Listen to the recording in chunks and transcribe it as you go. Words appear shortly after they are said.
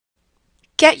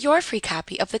Get your free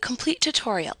copy of the complete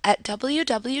tutorial at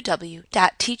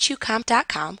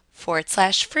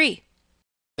www.teachucomp.com/free.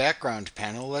 Background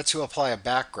panel lets you apply a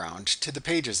background to the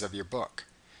pages of your book.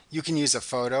 You can use a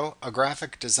photo, a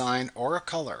graphic design, or a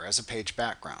color as a page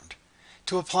background.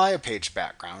 To apply a page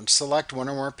background, select one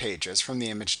or more pages from the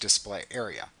image display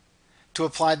area. To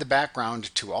apply the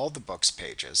background to all the book's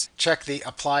pages, check the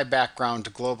Apply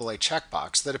Background Globally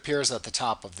checkbox that appears at the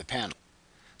top of the panel.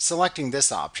 Selecting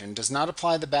this option does not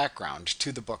apply the background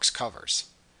to the book's covers.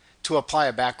 To apply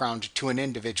a background to an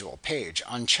individual page,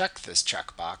 uncheck this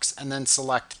checkbox and then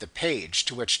select the page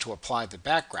to which to apply the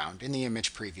background in the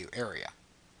image preview area.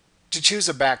 To choose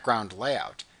a background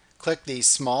layout, click the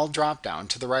small drop-down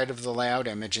to the right of the layout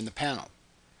image in the panel.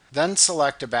 Then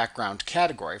select a background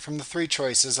category from the three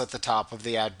choices at the top of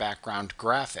the Add Background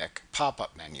Graphic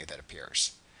pop-up menu that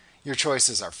appears. Your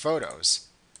choices are Photos,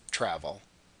 Travel,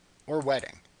 or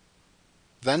Wedding.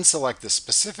 Then select the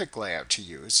specific layout to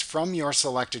use from your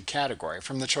selected category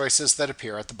from the choices that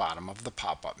appear at the bottom of the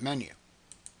pop-up menu.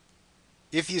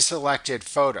 If you selected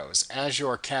Photos as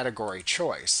your category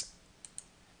choice,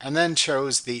 and then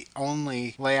chose the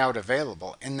only layout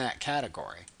available in that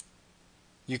category,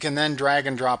 you can then drag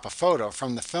and drop a photo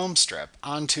from the film strip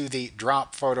onto the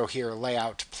Drop Photo Here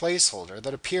layout placeholder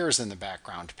that appears in the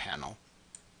background panel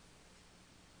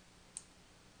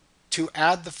to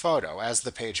add the photo as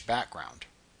the page background.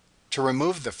 To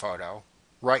remove the photo,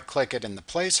 right-click it in the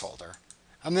placeholder,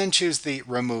 and then choose the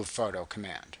Remove Photo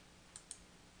command.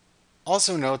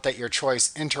 Also note that your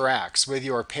choice interacts with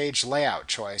your page layout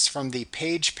choice from the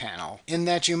Page panel in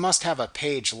that you must have a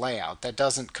page layout that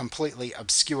doesn't completely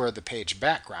obscure the page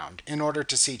background in order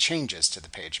to see changes to the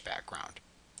page background.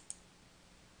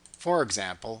 For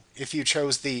example, if you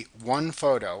chose the One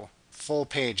Photo Full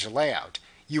Page layout,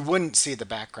 you wouldn't see the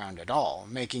background at all,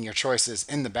 making your choices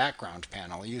in the background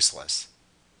panel useless.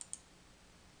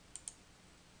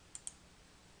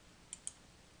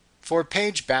 For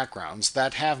page backgrounds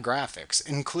that have graphics,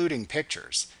 including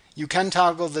pictures, you can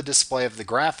toggle the display of the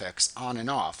graphics on and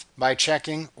off by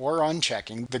checking or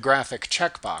unchecking the graphic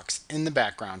checkbox in the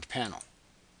background panel.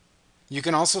 You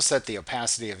can also set the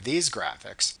opacity of these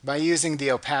graphics by using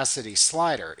the opacity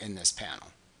slider in this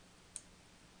panel.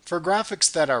 For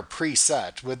graphics that are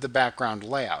preset with the background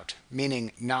layout,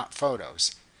 meaning not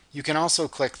photos, you can also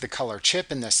click the color chip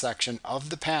in this section of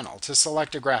the panel to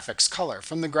select a graphic's color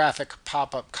from the graphic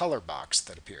pop-up color box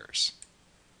that appears.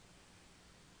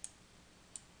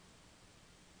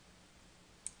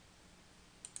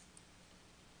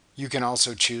 You can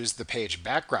also choose the page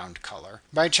background color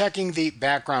by checking the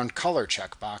Background Color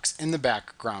checkbox in the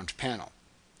background panel.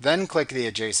 Then click the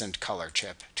adjacent color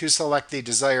chip to select the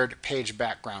desired page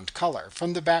background color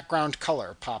from the Background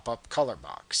Color pop-up color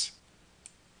box.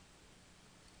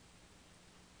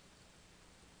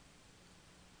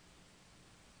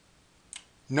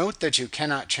 Note that you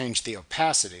cannot change the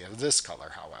opacity of this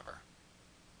color, however.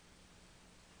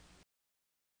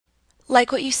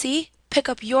 Like what you see? Pick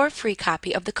up your free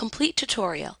copy of the complete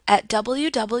tutorial at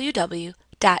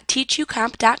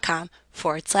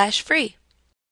www.teachucomp.com/free.